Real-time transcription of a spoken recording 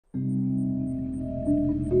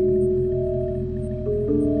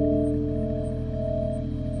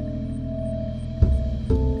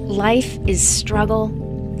life is struggle,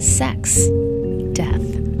 sex, death.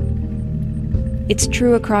 It's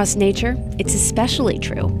true across nature. It's especially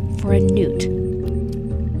true for a newt.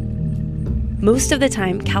 Most of the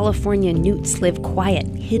time, California newts live quiet,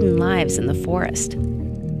 hidden lives in the forest.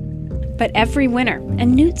 But every winter,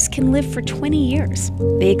 and newts can live for 20 years,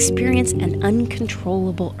 they experience an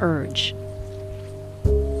uncontrollable urge.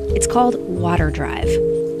 It's called water drive.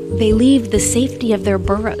 They leave the safety of their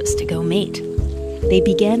burrows to go mate. They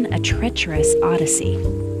begin a treacherous odyssey.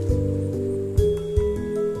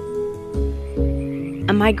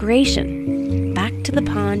 A migration back to the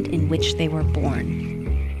pond in which they were born.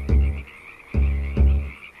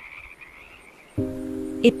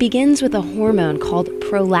 It begins with a hormone called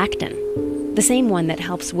prolactin, the same one that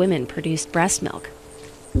helps women produce breast milk.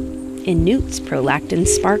 In newts, prolactin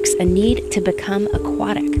sparks a need to become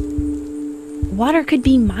aquatic. Water could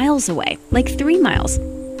be miles away, like 3 miles.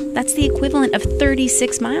 That's the equivalent of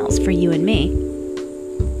 36 miles for you and me.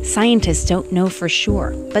 Scientists don't know for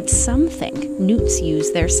sure, but some think newts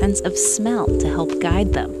use their sense of smell to help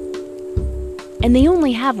guide them. And they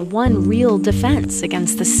only have one real defense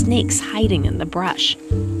against the snakes hiding in the brush: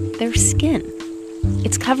 their skin.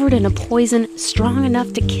 It's covered in a poison strong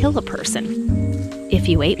enough to kill a person, if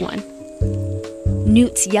you ate one.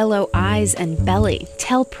 Newts' yellow eyes and belly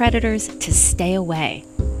tell predators to stay away.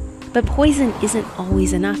 But poison isn't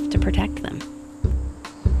always enough to protect them.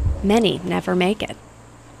 Many never make it.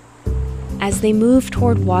 As they move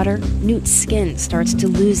toward water, newt's skin starts to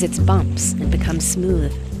lose its bumps and become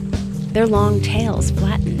smooth. Their long tails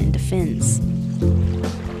flatten into fins.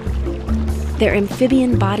 Their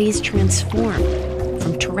amphibian bodies transform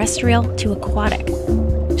from terrestrial to aquatic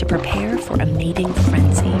to prepare for a mating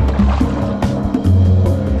frenzy.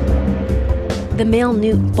 The male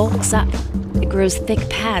newt bulks up. It grows thick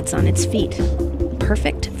pads on its feet,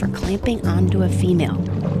 perfect for clamping onto a female.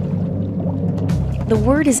 The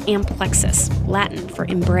word is amplexus, Latin for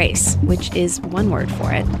embrace, which is one word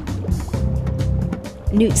for it.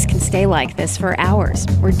 Newts can stay like this for hours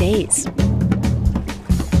or days.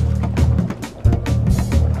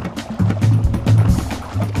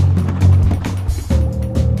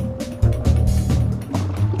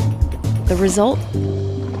 The result?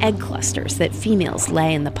 Egg clusters that females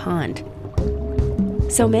lay in the pond.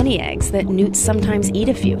 So many eggs that newts sometimes eat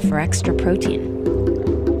a few for extra protein.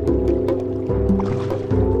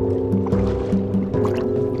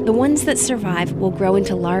 The ones that survive will grow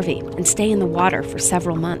into larvae and stay in the water for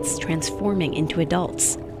several months, transforming into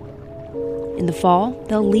adults. In the fall,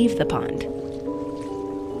 they'll leave the pond.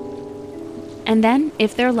 And then,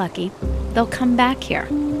 if they're lucky, they'll come back here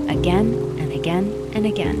again and again and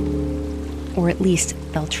again. Or at least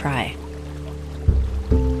they'll try.